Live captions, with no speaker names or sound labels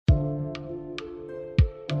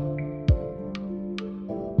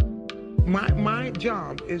My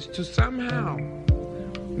job is to somehow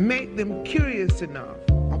make them curious enough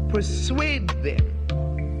or persuade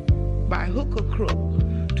them by hook or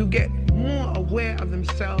crook to get more aware of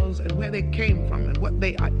themselves and where they came from and what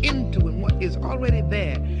they are into and what is already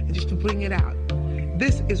there, and just to bring it out.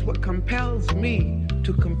 This is what compels me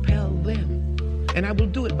to compel them, and I will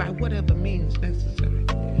do it by whatever means necessary.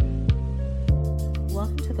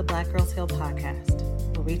 Welcome to the Black Girls Heal podcast,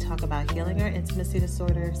 where we talk about healing our intimacy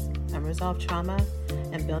disorders, unresolved trauma,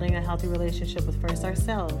 and building a healthy relationship with first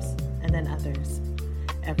ourselves and then others.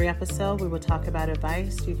 Every episode, we will talk about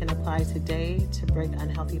advice you can apply today to break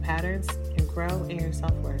unhealthy patterns and grow in your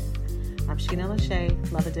self-worth. I'm Sheena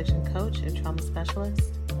Lachey, love addiction coach and trauma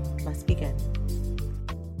specialist. Let's begin.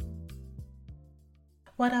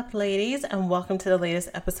 What up, ladies, and welcome to the latest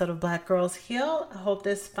episode of Black Girls Heal. I hope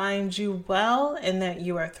this finds you well and that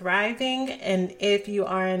you are thriving. And if you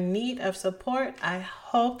are in need of support, I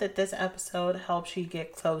hope that this episode helps you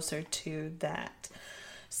get closer to that.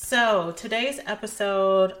 So today's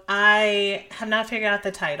episode, I have not figured out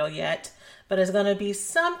the title yet, but it's going to be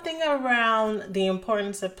something around the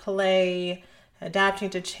importance of play, adapting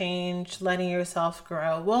to change, letting yourself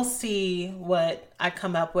grow. We'll see what I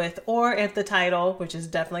come up with, or if the title, which has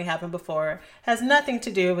definitely happened before, has nothing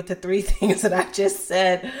to do with the three things that I just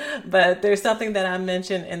said, but there's something that I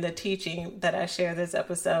mentioned in the teaching that I share this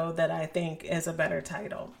episode that I think is a better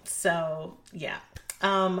title. So yeah.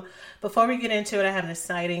 Before we get into it, I have an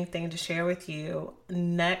exciting thing to share with you.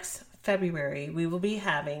 Next February, we will be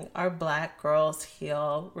having our Black Girls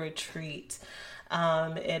Heal retreat.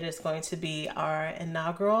 It is going to be our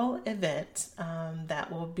inaugural event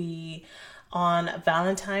that will be on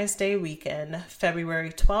Valentine's Day weekend, February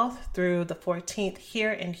 12th through the 14th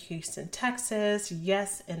here in Houston, Texas.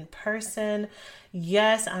 Yes, in person.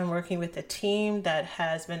 Yes, I'm working with a team that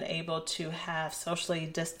has been able to have socially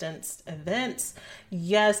distanced events.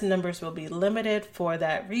 Yes, numbers will be limited for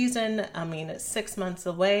that reason. I mean, it's 6 months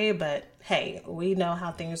away, but hey, we know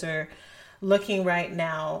how things are looking right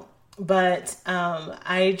now. But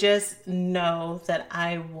I just know that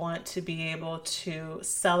I want to be able to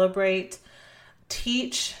celebrate,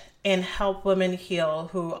 teach, and help women heal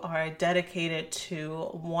who are dedicated to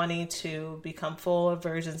wanting to become full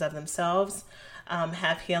versions of themselves,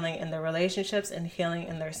 have healing in their relationships and healing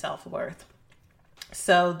in their self-worth.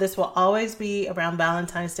 So this will always be around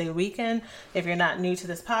Valentine's Day weekend. If you're not new to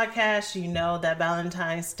this podcast, you know that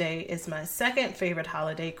Valentine's Day is my second favorite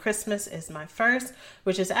holiday. Christmas is my first,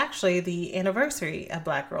 which is actually the anniversary of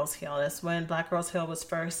Black Girls Heal. That's when Black Girls Heal was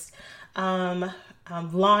first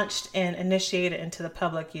launched and initiated into the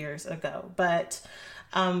public years ago. But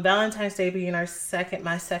Valentine's Day being my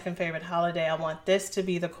second favorite holiday, I want this to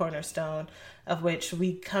be the cornerstone of which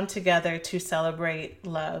we come together to celebrate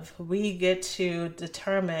love. We get to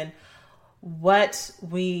determine what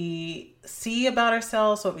we see about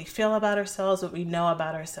ourselves, what we feel about ourselves, what we know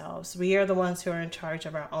about ourselves. We are the ones who are in charge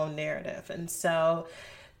of our own narrative. And so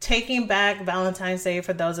taking back Valentine's Day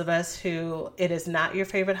for those of us who it is not your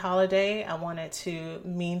favorite holiday, I want it to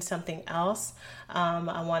mean something else.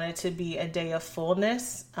 I want it to be a day of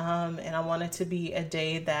fullness, and I want it to be a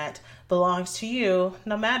day that belongs to you,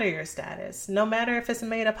 no matter your status, no matter if it's a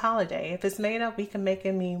made-up holiday. If it's made up, we can make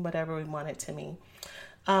it mean whatever we want it to mean.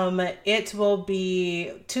 It will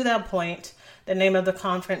be, to that point, the name of the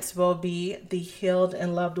conference will be The Healed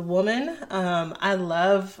and Loved Woman. I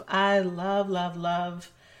love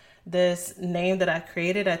this name that I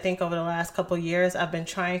created. I think over the last couple of years, I've been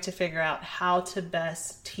trying to figure out how to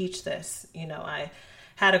best teach this. You know, I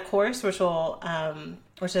had a course which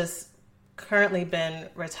has currently been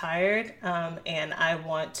retired, and I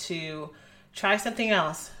want to try something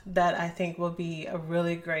else that I think will be a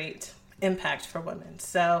really great impact for women.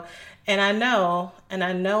 So, and I know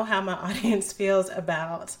how my audience feels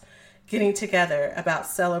about getting together, about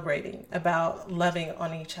celebrating, about loving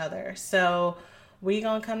on each other. So we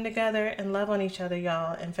gonna come together and love on each other,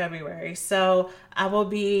 y'all, in February. So I will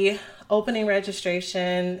be opening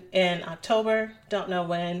registration in October. Don't know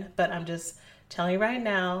when, but I'm just telling you right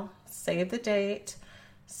now, save the date,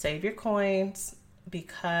 save your coins,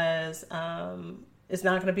 because it's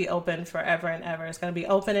not gonna be open forever and ever. It's gonna be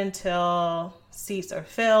open until seats are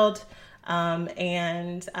filled.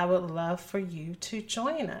 And I would love for you to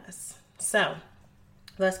join us. So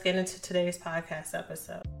let's get into today's podcast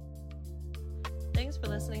episode. Thanks for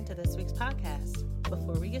listening to this week's podcast.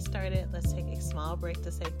 Before we get started, let's take a small break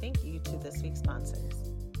to say thank you to this week's sponsors.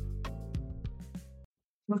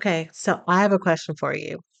 Okay, so I have a question for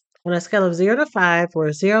you. On a scale of 0 to 5,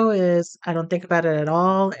 where 0 is I don't think about it at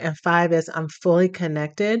all, and 5 is I'm fully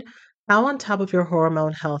connected, how on top of your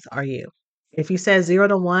hormone health are you? If you said 0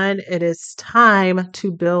 to 1, it is time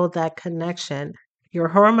to build that connection. Your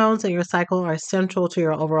hormones and your cycle are central to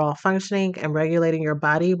your overall functioning, and regulating your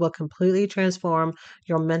body will completely transform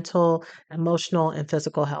your mental, emotional, and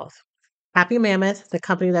physical health. Happy Mammoth, the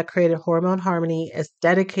company that created Hormone Harmony, is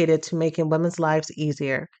dedicated to making women's lives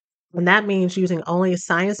easier. And that means using only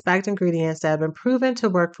science backed ingredients that have been proven to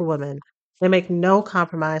work for women. They make no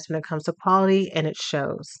compromise when it comes to quality, and it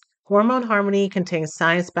shows. Hormone Harmony contains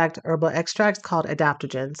science backed herbal extracts called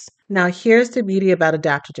adaptogens. Now, here's the beauty about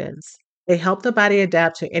adaptogens. They help the body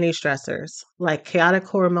adapt to any stressors, like chaotic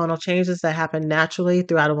hormonal changes that happen naturally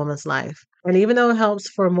throughout a woman's life. And even though it helps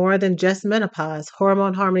for more than just menopause,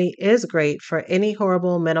 Hormone Harmony is great for any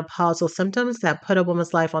horrible menopausal symptoms that put a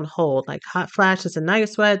woman's life on hold, like hot flashes and night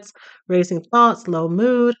sweats, racing thoughts, low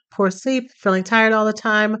mood, poor sleep, feeling tired all the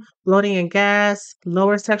time, bloating and gas,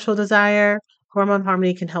 lower sexual desire. Hormone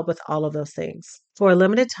Harmony can help with all of those things. For a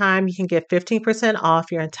limited time, you can get 15% off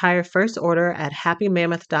your entire first order at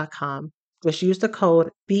happymammoth.com. Just use the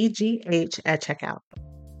code BGH at checkout.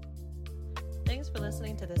 Thanks for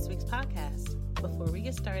listening to this week's podcast. Before we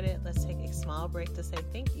get started, let's take a small break to say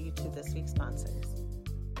thank you to this week's sponsors.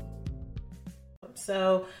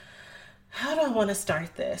 So, how do I want to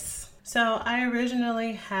start this? So I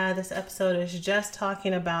originally had this episode is just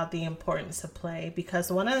talking about the importance of play,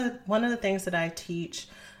 because one of the things that I teach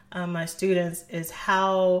my students is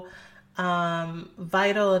how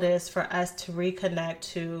vital it is for us to reconnect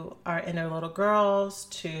to our inner little girls,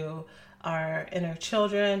 to our inner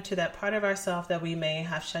children, to that part of ourselves that we may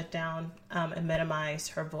have shut down and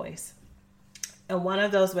minimized her voice. And one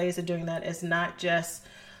of those ways of doing that is not just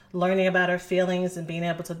learning about our feelings and being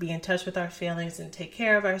able to be in touch with our feelings and take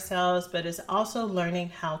care of ourselves, but it's also learning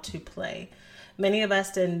how to play. Many of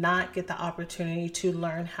us did not get the opportunity to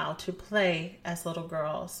learn how to play as little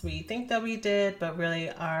girls. We think that we did, but really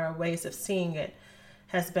our ways of seeing it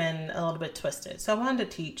has been a little bit twisted. So I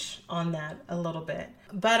wanted to teach on that a little bit.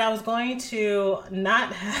 But I was going to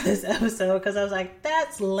not have this episode because I was like,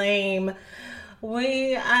 that's lame.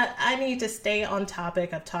 I need to stay on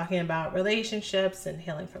topic of talking about relationships and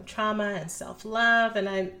healing from trauma and self-love. And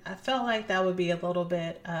I felt like that would be a little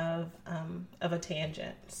bit of a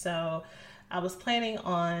tangent. So I was planning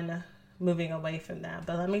on moving away from that,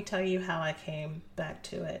 but let me tell you how I came back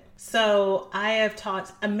to it. So I have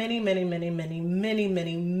talked many a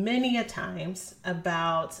times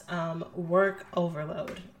about work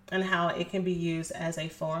overload and how it can be used as a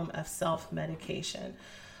form of self-medication.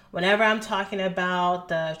 Whenever I'm talking about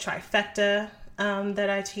the trifecta that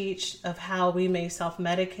I teach of how we may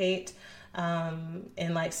self-medicate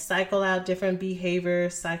and like cycle out different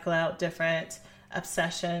behaviors, cycle out different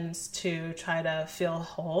obsessions to try to feel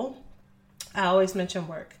whole, I always mention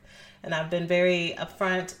work. And I've been very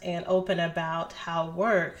upfront and open about how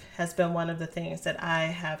work has been one of the things that I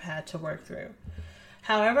have had to work through.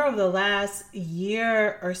 However, over the last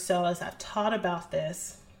year or so, as I've taught about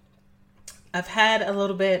this, I've had a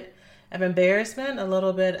little bit of embarrassment, a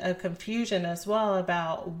little bit of confusion as well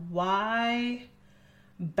about why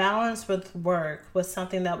balance with work was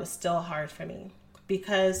something that was still hard for me.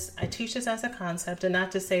 Because I teach this as a concept, and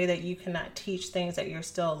not to say that you cannot teach things that you're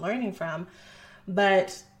still learning from,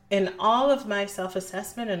 but in all of my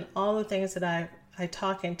self-assessment and all the things that I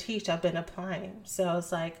talk and teach, I've been applying. So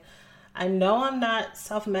it's like, I know I'm not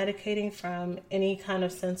self-medicating from any kind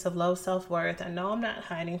of sense of low self-worth. I know I'm not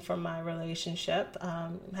hiding from my relationship. I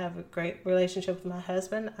have a great relationship with my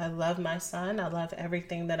husband. I love my son. I love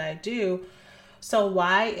everything that I do. So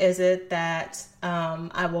why is it that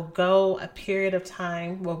I will go a period of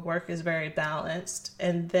time where work is very balanced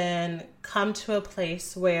and then come to a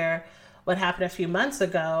place where what happened a few months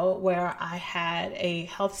ago where I had a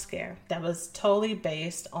health scare that was totally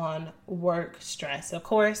based on work stress. Of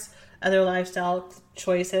course, other lifestyle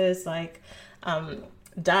choices like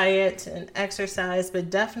diet and exercise, but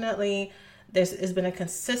definitely there's been a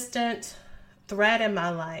consistent thread in my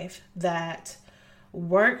life that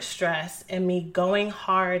work stress and me going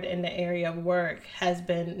hard in the area of work has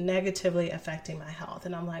been negatively affecting my health.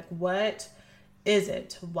 And I'm like, what is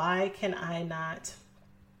it? Why can I not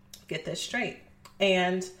get this straight?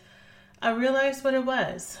 And I realized what it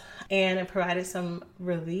was, and it provided some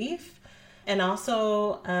relief and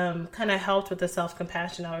also kind of helped with the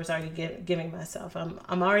self-compassion I was already giving myself.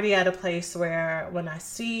 I'm already at a place where when I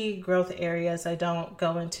see growth areas, I don't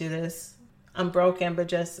go into this I'm broken, but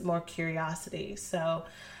just more curiosity. So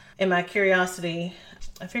in my curiosity,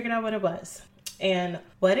 I figured out what it was. And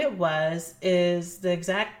what it was is the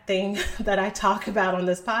exact thing that I talk about on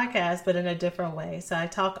this podcast, but in a different way. So I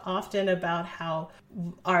talk often about how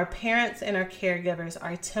our parents and our caregivers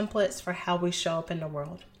are templates for how we show up in the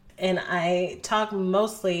world. And I talk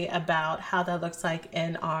mostly about how that looks like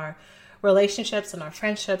in our relationships and our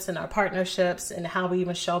friendships and our partnerships, and how we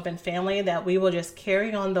even show up in family, that we will just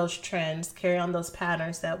carry on those trends, carry on those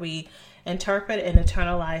patterns that we interpret and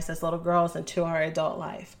internalize as little girls into our adult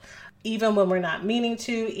life. Even when we're not meaning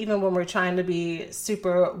to, even when we're trying to be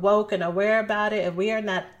super woke and aware about it, if we are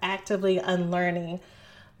not actively unlearning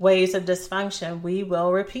ways of dysfunction, we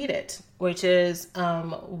will repeat it, which is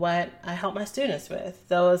what I help my students with.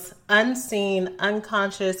 Those unseen,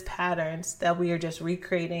 unconscious patterns that we are just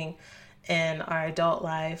recreating in our adult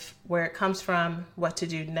life, where it comes from, what to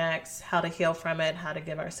do next, how to heal from it, how to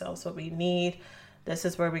give ourselves what we need. This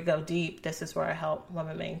is where we go deep. This is where I help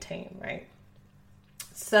women maintain, right?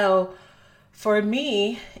 So for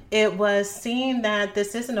me, it was seeing that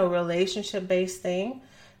this isn't a relationship-based thing.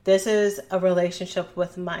 This is a relationship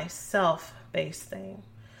with myself-based thing.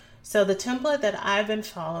 So the template that I've been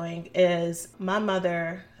following is, my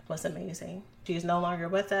mother was amazing. She's no longer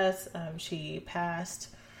with us. She passed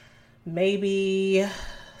maybe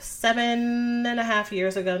 7.5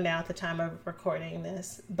 years ago now at the time of recording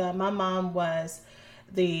this. But my mom was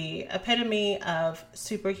the epitome of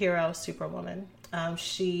superhero, superwoman.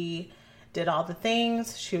 She did all the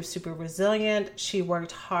things. She was super resilient. She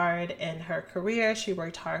worked hard in her career. She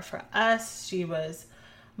worked hard for us. She was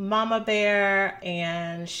mama bear,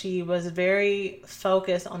 and she was very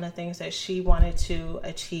focused on the things that she wanted to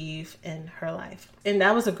achieve in her life. And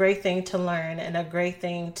that was a great thing to learn and a great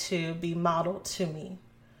thing to be modeled to me.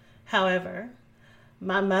 However,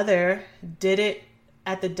 my mother did it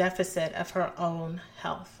at the deficit of her own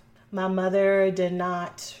health. My mother did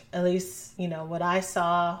not, at least, what I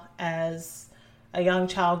saw as a young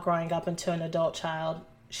child growing up into an adult child,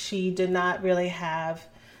 she did not really have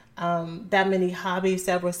that many hobbies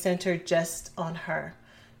that were centered just on her.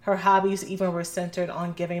 Her hobbies even were centered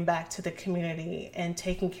on giving back to the community and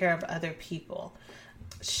taking care of other people.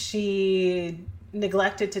 She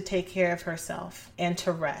neglected to take care of herself and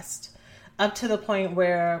to rest, up to the point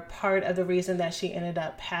where part of the reason that she ended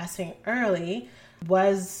up passing early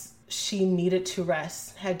was she needed to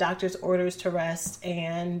rest, had doctor's orders to rest,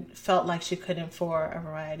 and felt like she couldn't for a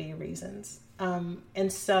variety of reasons.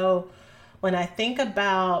 And so when I think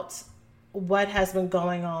about what has been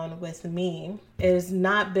going on with me, it has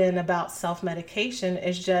not been about self-medication.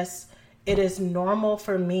 It's just, it is normal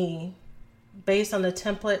for me, based on the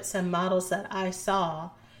templates and models that I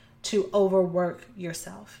saw, to overwork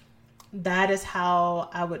yourself. That is how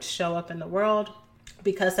I would show up in the world,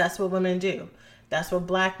 because that's what women do. That's what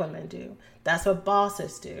Black women do. That's what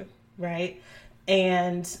bosses do, right?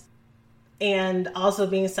 And also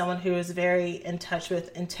being someone who is very in touch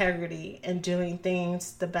with integrity and doing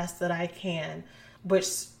things the best that I can,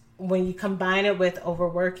 which when you combine it with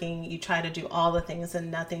overworking, you try to do all the things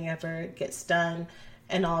and nothing ever gets done,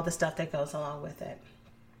 and all the stuff that goes along with it.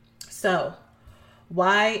 So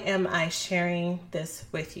why am I sharing this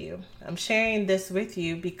with you? I'm sharing this with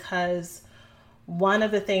you because one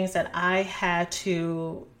of the things that I had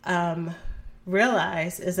to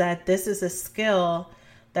realize is that this is a skill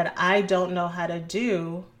that I don't know how to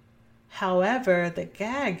do. However, the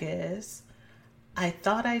gag is, I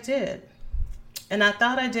thought I did. And I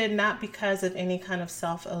thought I did not because of any kind of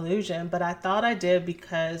self-illusion, but I thought I did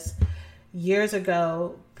because years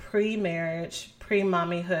ago, pre-marriage,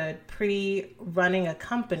 pre-mommyhood, pre-running a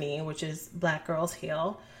company, which is Black Girls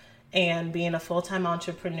Heal, and being a full-time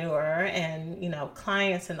entrepreneur and,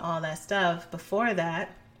 clients and all that stuff. Before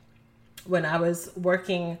that, when I was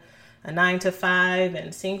working a 9-to-5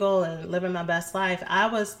 and single and living my best life, I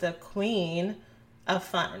was the queen of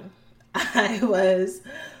fun. I was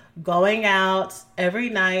going out every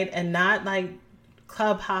night, and not like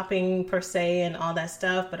club hopping per se and all that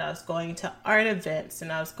stuff, but I was going to art events, and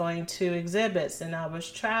I was going to exhibits, and I was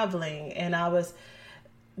traveling, and I was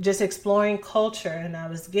just exploring culture, and I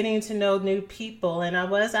was getting to know new people, and I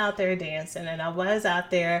was out there dancing, and I was out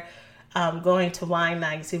there going to wine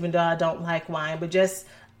nights, even though I don't like wine, but just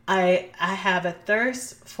I have a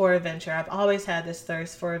thirst for adventure. I've always had this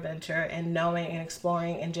thirst for adventure and knowing and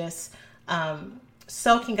exploring and just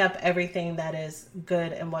soaking up everything that is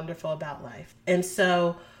good and wonderful about life. And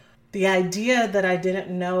so the idea that I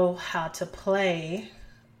didn't know how to play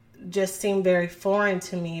just seemed very foreign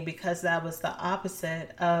to me, because that was the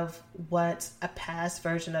opposite of what a past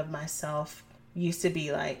version of myself used to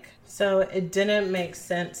be like. So it didn't make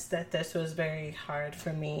sense that this was very hard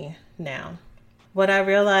for me now. What I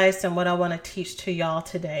realized and what I want to teach to y'all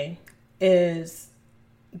today is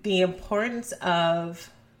the importance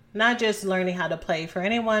of not just learning how to play. For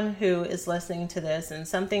anyone who is listening to this and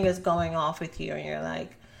something is going off with you and you're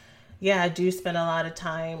like, yeah, I do spend a lot of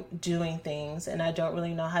time doing things, and I don't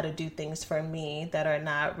really know how to do things for me that are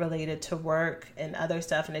not related to work and other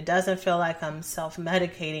stuff. And it doesn't feel like I'm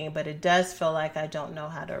self-medicating, but it does feel like I don't know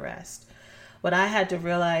how to rest. What I had to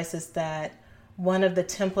realize is that one of the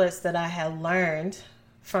templates that I had learned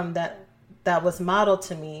from that was modeled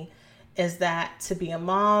to me is that to be a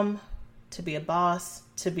mom, to be a boss,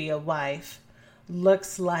 to be a wife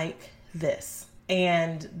looks like this.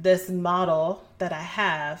 And this model that I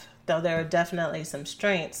have, though there are definitely some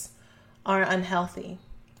strengths, are unhealthy.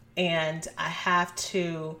 And I have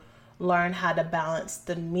to learn how to balance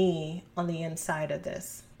the me on the inside of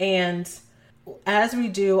this. And as we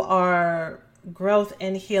do our growth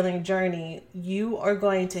and healing journey, you are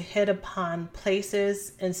going to hit upon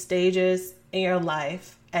places and stages in your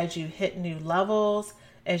life as you hit new levels,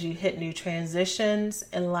 as you hit new transitions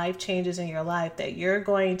and life changes in your life, that you're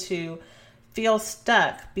going to feel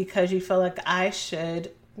stuck because you feel like I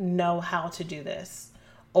should know how to do this,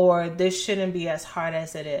 or this shouldn't be as hard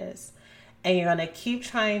as it is. And you're going to keep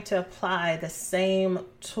trying to apply the same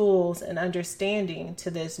tools and understanding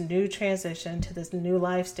to this new transition, to this new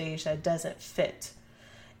life stage that doesn't fit.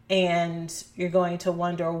 And you're going to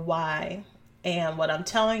wonder why. And what I'm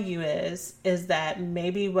telling you is that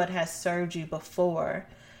maybe what has served you before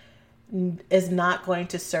is not going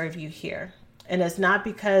to serve you here. And it's not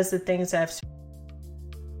because the things I've...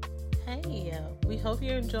 Hey, we hope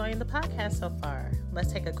you're enjoying the podcast so far.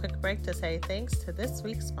 Let's take a quick break to say thanks to this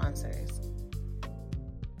week's sponsors.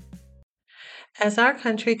 As our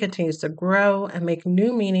country continues to grow and make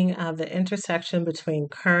new meaning out of the intersection between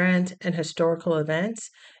current and historical events,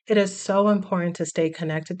 it is so important to stay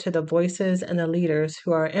connected to the voices and the leaders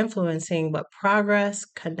who are influencing what progress,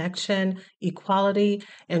 connection, equality,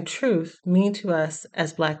 and truth mean to us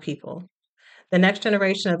as Black people. The next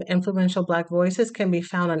generation of influential Black voices can be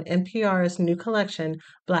found on NPR's new collection,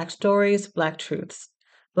 Black Stories, Black Truths.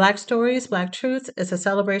 Black Stories, Black Truths is a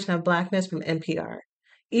celebration of Blackness from NPR.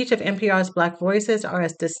 Each of NPR's Black voices are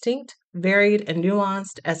as distinct, varied, and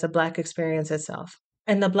nuanced as the Black experience itself.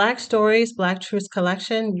 In the Black Stories, Black Truths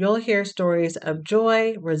collection, you'll hear stories of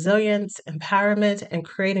joy, resilience, empowerment, and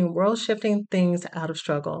creating world-shifting things out of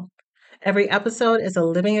struggle. Every episode is a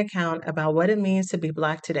living account about what it means to be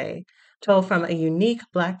Black today, told from a unique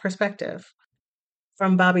Black perspective.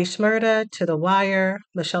 From Bobby Shmurda to The Wire,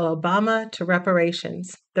 Michelle Obama to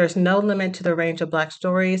reparations, there's no limit to the range of Black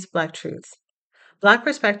stories, Black truths. Black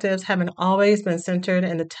perspectives haven't always been centered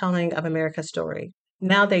in the telling of America's story.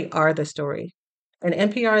 Now they are the story. In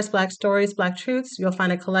NPR's Black Stories, Black Truths, you'll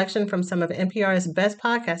find a collection from some of NPR's best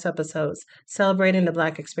podcast episodes celebrating the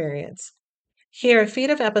Black experience. Hear a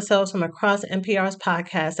feed of episodes from across NPR's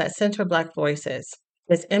podcasts that center Black voices.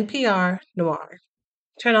 It's NPR Noir.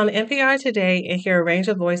 Turn on NPR today and hear a range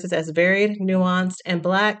of voices as varied, nuanced, and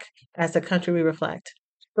Black as the country we reflect.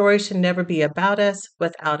 Stories should never be about us,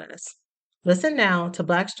 without us. Listen now to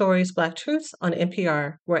Black Stories, Black Truths on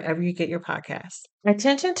NPR, wherever you get your podcasts.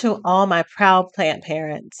 Attention to all my proud plant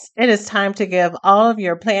parents. It is time to give all of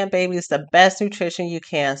your plant babies the best nutrition you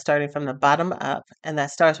can, starting from the bottom up, and that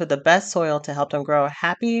starts with the best soil to help them grow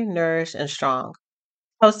happy, nourished, and strong.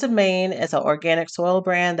 Coast of Maine is an organic soil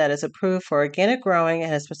brand that is approved for organic growing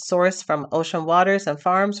and has been sourced from ocean waters and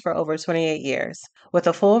farms for over 28 years. With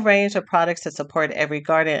a full range of products to support every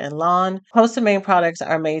garden and lawn, Coast of Maine products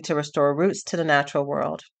are made to restore roots to the natural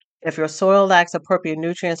world. If your soil lacks appropriate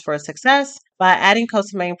nutrients for success, by adding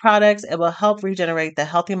Coast of Maine products, it will help regenerate the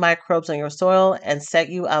healthy microbes in your soil and set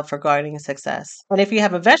you up for gardening success. And if you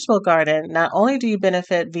have a vegetable garden, not only do you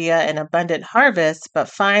benefit via an abundant harvest, but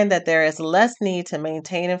find that there is less need to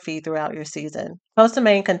maintain and feed throughout your season. Coast of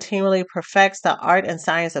Maine continually perfects the art and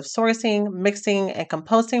science of sourcing, mixing, and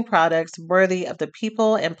composting products worthy of the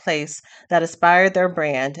people and place that inspired their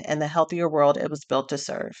brand and the healthier world it was built to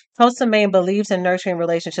serve. Coast of Maine believes in nurturing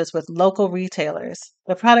relationships with local retailers.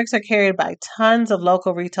 The products are carried by tons of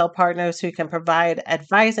local retail partners who can provide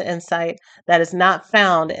advice and insight that is not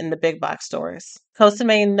found in the big box stores. Coast of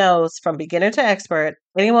Maine knows from beginner to expert,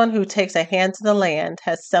 anyone who takes a hand to the land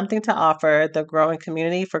has something to offer the growing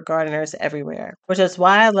community for gardeners everywhere, which is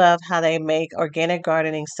why I love how they make organic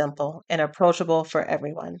gardening simple and approachable for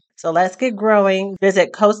everyone. So let's get growing.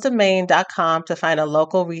 Visit coastofmaine.com to find a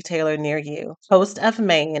local retailer near you. Coast of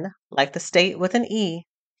Maine, like the state with an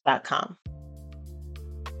E.com.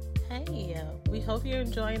 Hey, we hope you're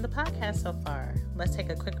enjoying the podcast so far. Let's take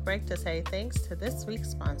a quick break to say thanks to this week's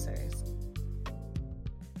sponsors.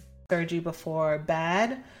 Heard you before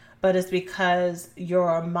bad, but it's because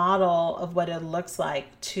your model of what it looks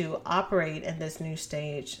like to operate in this new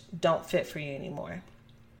stage don't fit for you anymore.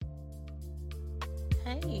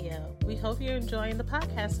 Hey, Hey, we hope you're enjoying the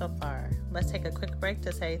podcast so far. Let's take a quick break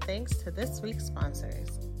to say thanks to this week's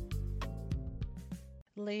sponsors.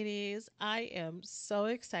 Ladies, I am so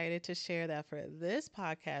excited to share that for this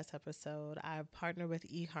podcast episode, I've partnered with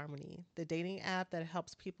eHarmony, the dating app that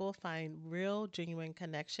helps people find real, genuine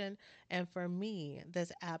connection. And for me,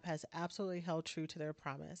 this app has absolutely held true to their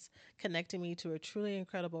promise, connecting me to a truly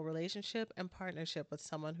incredible relationship and partnership with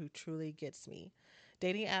someone who truly gets me.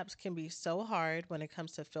 Dating apps can be so hard when it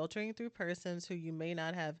comes to filtering through persons who you may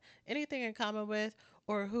not have anything in common with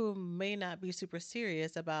or who may not be super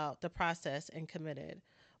serious about the process and committed.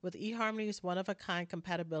 With eHarmony's one-of-a-kind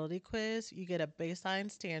compatibility quiz, you get a baseline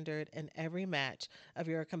standard in every match of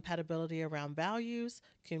your compatibility around values,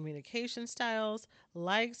 communication styles,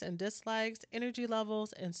 likes and dislikes, energy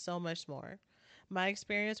levels, and so much more. My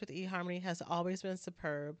experience with eHarmony has always been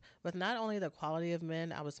superb, with not only the quality of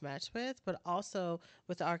men I was matched with, but also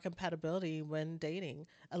with our compatibility when dating,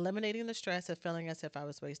 eliminating the stress of feeling as if I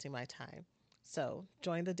was wasting my time. So,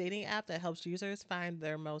 join the dating app that helps users find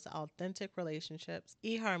their most authentic relationships.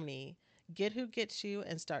 eHarmony, get who gets you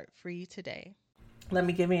and start free today. Let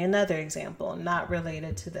me give you another example, not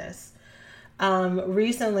related to this.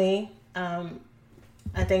 Recently,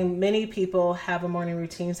 I think many people have a morning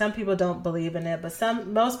routine. Some people don't believe in it, but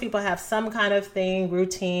most people have some kind of thing,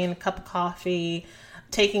 routine, cup of coffee,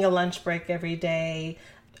 taking a lunch break every day,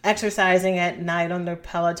 exercising at night on their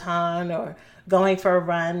Peloton or going for a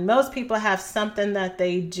run. Most people have something that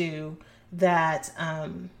they do that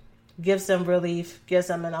gives them relief, gives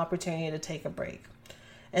them an opportunity to take a break.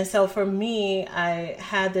 And so for me, I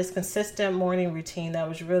had this consistent morning routine that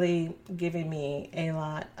was really giving me a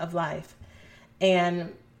lot of life.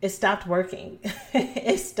 And it stopped working.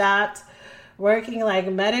 It stopped working.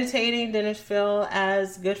 Like meditating didn't feel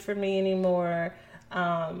as good for me anymore.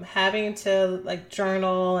 Having to like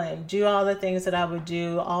journal and do all the things that I would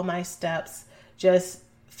do, all my steps just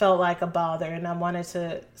felt like a bother, and I wanted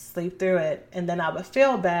to sleep through it. And then I would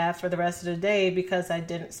feel bad for the rest of the day because I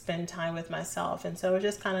didn't spend time with myself. And so it was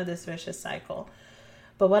just kind of this vicious cycle.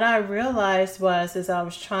 But what I realized is I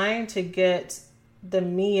was trying to get the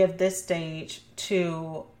me of this stage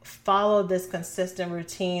to follow this consistent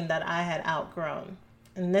routine that I had outgrown.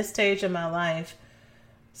 In this stage of my life,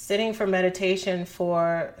 sitting for meditation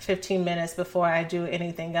for 15 minutes before I do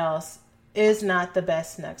anything else is not the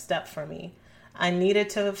best next step for me. I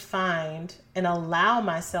needed to find and allow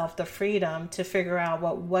myself the freedom to figure out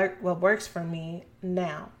what works for me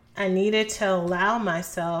now. I needed to allow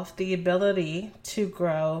myself the ability to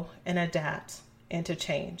grow and adapt and to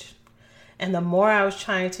change. And the more I was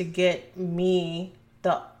trying to get me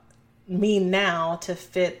now to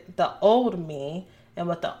fit the old me and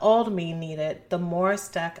what the old me needed, the more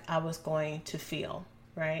stuck I was going to feel,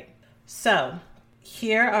 right? So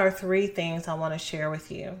here are 3 things I want to share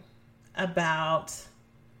with you about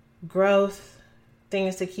growth,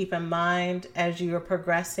 things to keep in mind as you are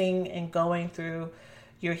progressing and going through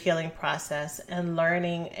your healing process and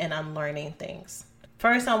learning and unlearning things.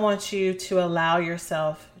 First, I want you to allow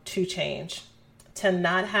yourself to change, to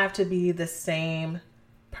not have to be the same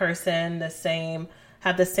person,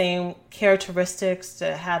 have the same characteristics,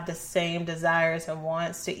 to have the same desires and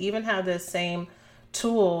wants, to even have the same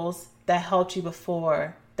tools that helped you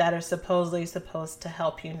before that are supposedly supposed to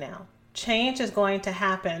help you now. Change is going to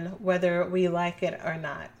happen whether we like it or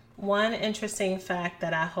not. One interesting fact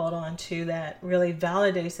that I hold on to that really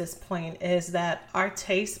validates this point is that our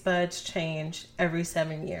taste buds change every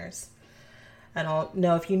 7 years. I don't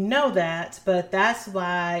know if you know that, but that's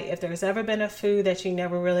why if there's ever been a food that you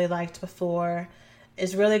never really liked before,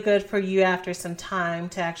 it's really good for you after some time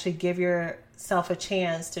to actually give yourself a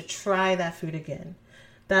chance to try that food again.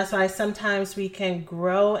 That's why sometimes we can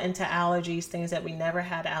grow into allergies, things that we never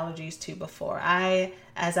had allergies to before.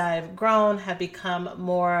 As I've grown, have become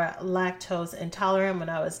more lactose intolerant when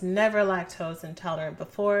I was never lactose intolerant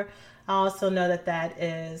before. I also know that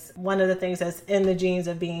is one of the things that's in the genes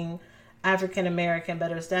of being African American,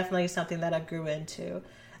 but it was definitely something that I grew into.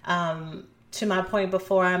 To my point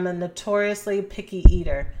before, I'm a notoriously picky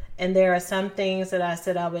eater, and there are some things that I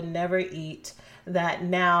said I would never eat that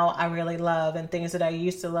now I really love, and things that I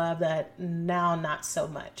used to love that now not so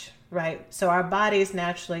much, right? So our bodies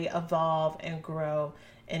naturally evolve and grow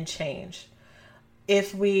and change.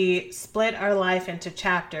 If we split our life into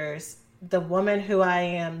chapters, the woman who I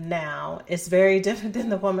am now is very different than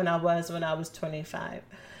the woman I was when I was 25.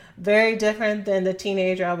 Very different than the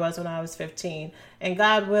teenager I was when I was 15. And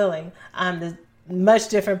God willing, I'm the much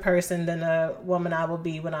different person than the woman I will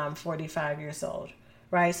be when I'm 45 years old,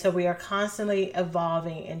 right? So we are constantly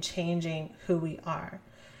evolving and changing who we are.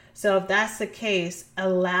 So if that's the case,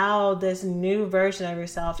 allow this new version of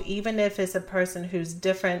yourself, even if it's a person who's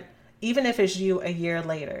different, even if it's you a year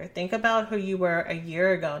later. Think about who you were a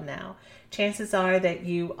year ago now. Chances are that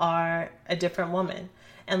you are a different woman.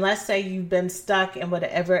 And let's say you've been stuck in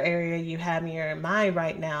whatever area you have in your mind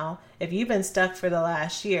right now. If you've been stuck for the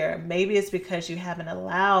last year, maybe it's because you haven't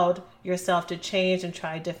allowed yourself to change and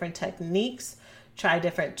try different techniques, try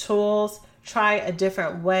different tools, try a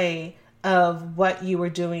different way of what you were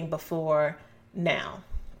doing before now.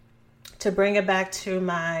 To bring it back to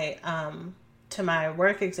my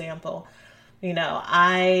work example,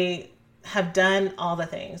 I have done all the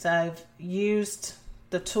things. I've used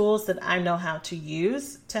the tools that I know how to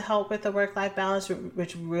use to help with the work-life balance,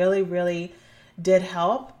 which really, really did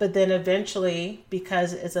help. But then eventually,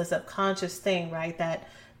 because it's a subconscious thing, right,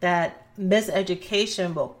 that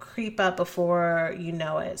miseducation will creep up before you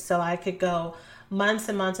know it. So I could go months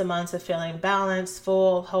and months and months of feeling balanced,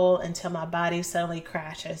 full, whole, until my body suddenly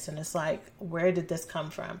crashes. And it's like, where did this come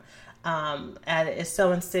from? And it's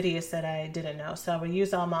so insidious that I didn't know. So I would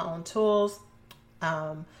use all my own tools.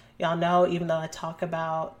 Y'all know, even though I talk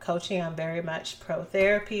about coaching, I'm very much pro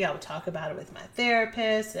therapy. I would talk about it with my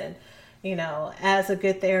therapist. And, as a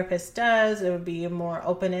good therapist does, it would be a more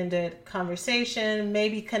open-ended conversation,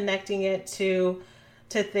 maybe connecting it to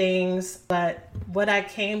things. But what I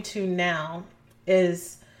came to now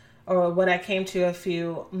what I came to a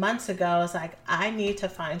few months ago is like, I need to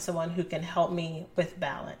find someone who can help me with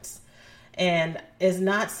balance. And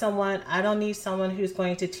I don't need someone who's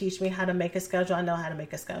going to teach me how to make a schedule. I know how to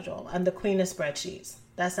make a schedule. I'm the queen of spreadsheets.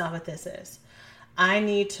 That's not what this is. I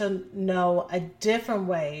need to know a different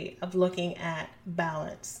way of looking at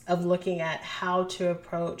balance, of looking at how to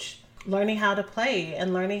approach learning how to play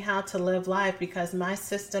and learning how to live life, because my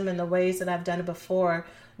system and the ways that I've done it before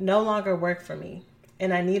no longer work for me.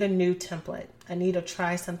 And I need a new template. I need to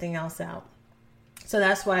try something else out. So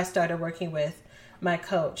that's why I started working with my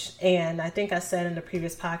coach. And I think I said in the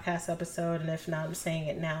previous podcast episode, and if not, I'm saying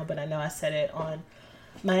it now, but I know I said it on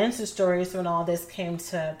my Insta stories when all this came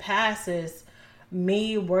to pass, is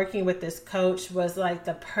me working with this coach was like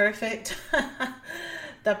the perfect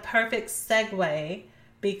segue,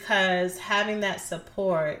 because having that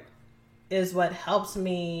support is what helps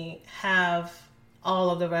me have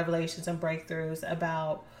all of the revelations and breakthroughs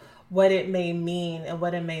about what it may mean and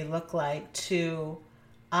what it may look like to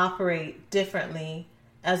operate differently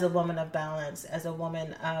as a woman of balance, as a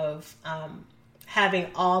woman of having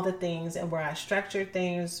all the things, and where I structured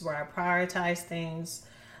things, where I prioritized things,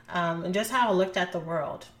 and just how I looked at the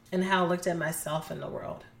world and how I looked at myself in the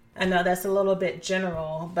world. I know that's a little bit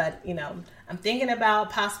general, but I'm thinking about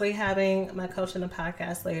possibly having my coach in the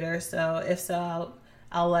podcast later. So if so,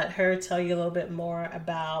 I'll let her tell you a little bit more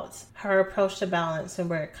about her approach to balance and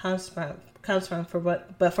where it comes from.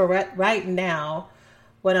 But for right now,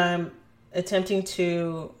 what I'm attempting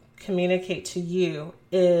to communicate to you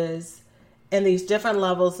is, in these different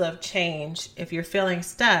levels of change, if you're feeling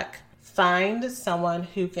stuck, find someone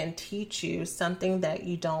who can teach you something that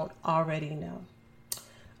you don't already know.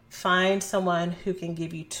 Find someone who can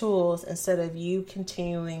give you tools instead of you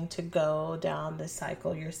continuing to go down the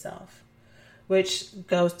cycle yourself. Which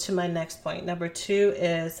goes to my next point. Number 2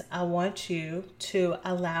 is, I want you to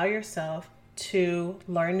allow yourself to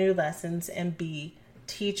learn new lessons and be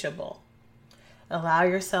teachable. Allow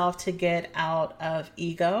yourself to get out of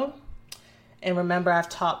ego. And remember, I've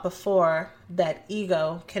taught before that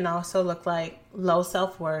ego can also look like low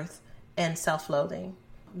self-worth and self-loathing.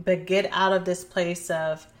 But get out of this place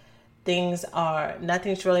of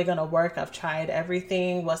nothing's really going to work. I've tried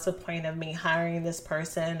everything. What's the point of me hiring this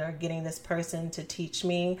person or getting this person to teach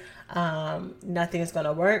me? Nothing's going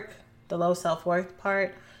to work. The low self-worth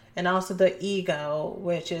part. And also the ego,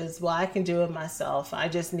 which is, well, I can do it myself. I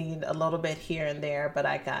just need a little bit here and there, but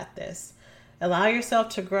I got this. Allow yourself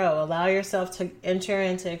to grow. Allow yourself to enter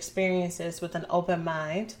into experiences with an open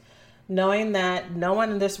mind, knowing that no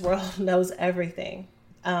one in this world knows everything.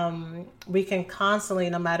 We can constantly,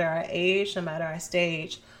 no matter our age, no matter our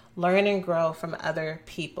stage, learn and grow from other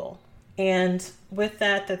people. And with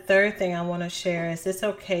that, the third thing I want to share is, it's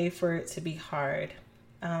okay for it to be hard.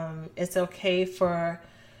 It's okay for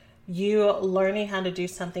you learning how to do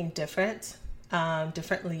something differently.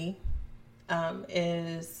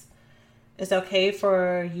 It's okay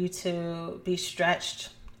for you to be stretched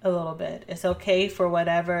a little bit. It's okay for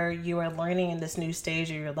whatever you are learning in this new stage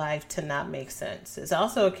of your life to not make sense. It's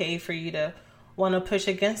also okay for you to want to push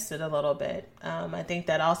against it a little bit. I think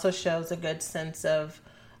that also shows a good sense of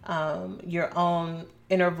your own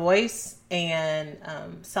inner voice and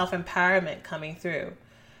self-empowerment coming through.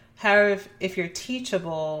 However, if you're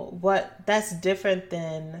teachable, that's different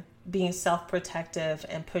than being self-protective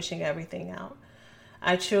and pushing everything out.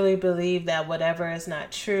 I truly believe that whatever is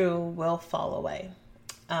not true will fall away.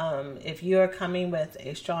 If you are coming with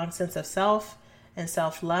a strong sense of self and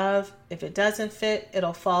self-love, if it doesn't fit,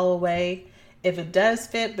 it'll fall away. If it does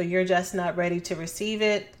fit, but you're just not ready to receive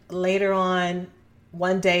it, later on,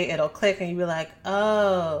 one day it'll click and you'll be like,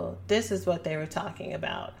 oh, this is what they were talking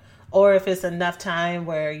about. Or if it's enough time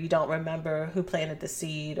where you don't remember who planted the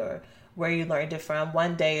seed or where you learned it from,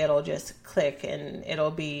 one day it'll just click and it'll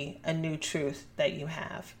be a new truth that you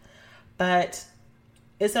have. But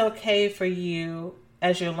it's okay for you,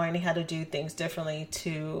 as you're learning how to do things differently,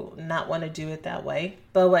 to not want to do it that way.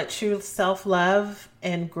 But what true self-love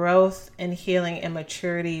and growth and healing and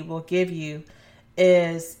maturity will give you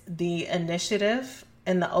is the initiative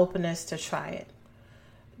and the openness to try it.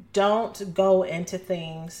 Don't go into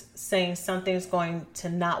things saying something's going to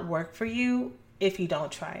not work for you if you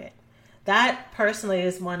don't try it. That personally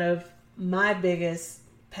is one of my biggest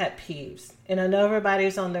pet peeves. And I know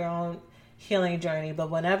everybody's on their own healing journey, but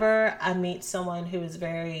whenever I meet someone who is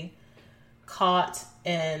very caught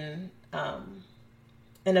in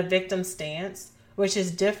a victim stance, which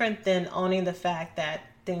is different than owning the fact that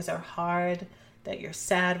things are hard, that you're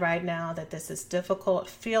sad right now, that this is difficult,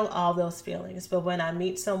 feel all those feelings. But when I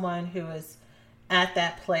meet someone who is at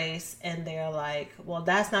that place and they're like, well,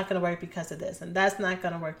 that's not going to work because of this, and that's not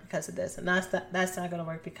going to work because of this, and that's not going to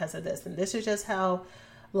work because of this, and this is just how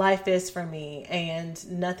life is for me, and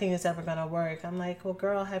nothing is ever going to work. I'm like, well,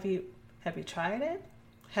 girl, have you tried it?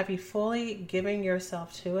 Have you fully given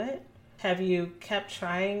yourself to it? Have you kept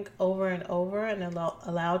trying over and over and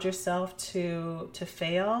allowed yourself to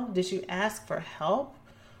fail? Did you ask for help?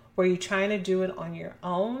 Were you trying to do it on your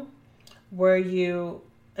own?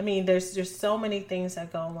 There's so many things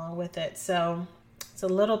that go along with it. So it's a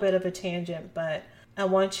little bit of a tangent, but I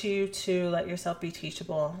want you to let yourself be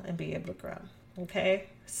teachable and be able to grow. Okay?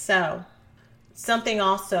 So something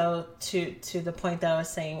also to the point that I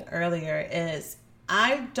was saying earlier is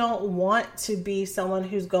I don't want to be someone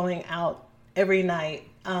who's going out every night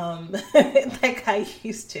like I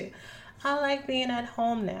used to. I like being at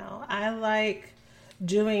home now. I like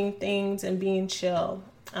doing things and being chill.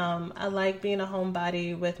 I like being a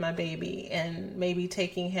homebody with my baby and maybe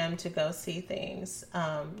taking him to go see things.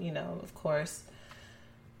 Of course,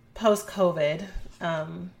 post-COVID,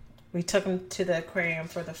 we took him to the aquarium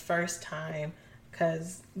for the first time.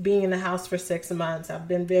 Because being in the house for 6 months, I've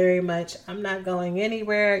been I'm not going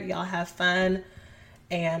anywhere. Y'all have fun.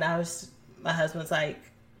 And my husband's like,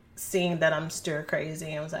 seeing that I'm stir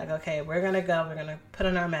crazy, and was like, okay, we're going to go. We're going to put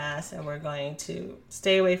on our masks and we're going to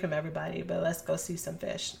stay away from everybody, but let's go see some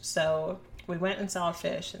fish. So we went and saw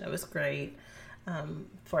fish, and it was great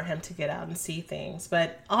for him to get out and see things.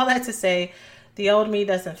 But all that to say, the old me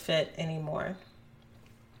doesn't fit anymore.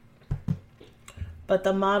 But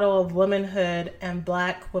the model of womanhood and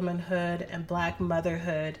Black womanhood and Black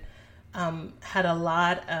motherhood had a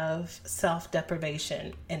lot of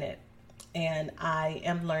self-deprivation in it. And I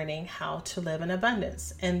am learning how to live in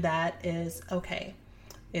abundance. And that is okay.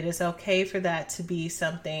 It is okay for that to be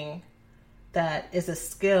something that is a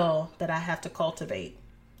skill that I have to cultivate.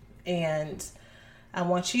 And I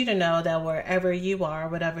want you to know that wherever you are,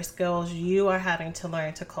 whatever skills you are having to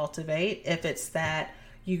learn to cultivate, if it's that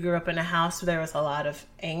you grew up in a house where there was a lot of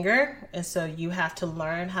anger, and so you have to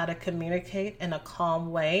learn how to communicate in a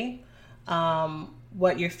calm way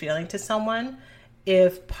what you're feeling to someone.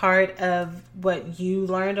 If part of what you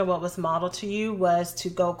learned or what was modeled to you was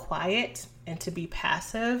to go quiet and to be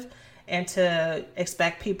passive and to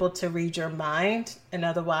expect people to read your mind and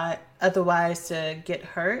otherwise to get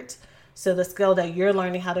hurt. So the skill that you're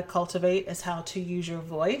learning how to cultivate is how to use your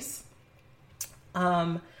voice.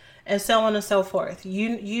 And so on and so forth.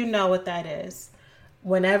 You know what that is.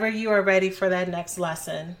 Whenever you are ready for that next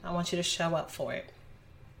lesson, I want you to show up for it.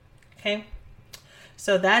 Okay?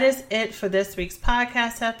 So that is it for this week's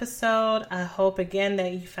podcast episode. I hope again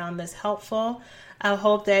that you found this helpful. I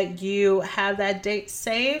hope that you have that date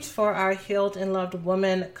saved for our Healed and Loved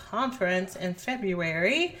Woman conference in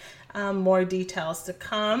February. More details to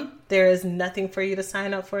come. There is nothing for you to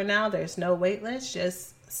sign up for now. There's no wait list.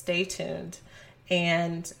 Just stay tuned.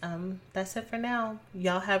 And that's it for now.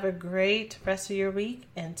 Y'all have a great rest of your week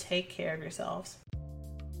and take care of yourselves.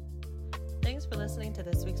 Thanks for listening to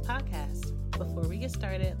this week's podcast. Before we get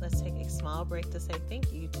started, let's take a small break to say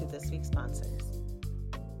thank you to this week's sponsors.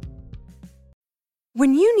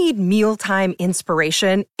 When you need mealtime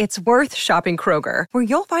inspiration, it's worth shopping Kroger, where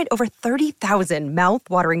you'll find over 30,000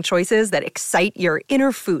 mouth-watering choices that excite your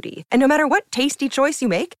inner foodie. And no matter what tasty choice you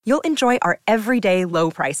make, you'll enjoy our everyday low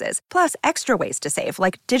prices, plus extra ways to save,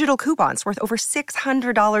 like digital coupons worth over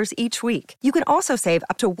 $600 each week. You can also save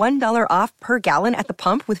up to $1 off per gallon at the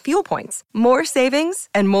pump with fuel points. More savings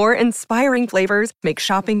and more inspiring flavors make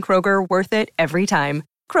shopping Kroger worth it every time.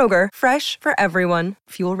 Kroger, fresh for everyone.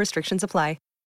 Fuel restrictions apply.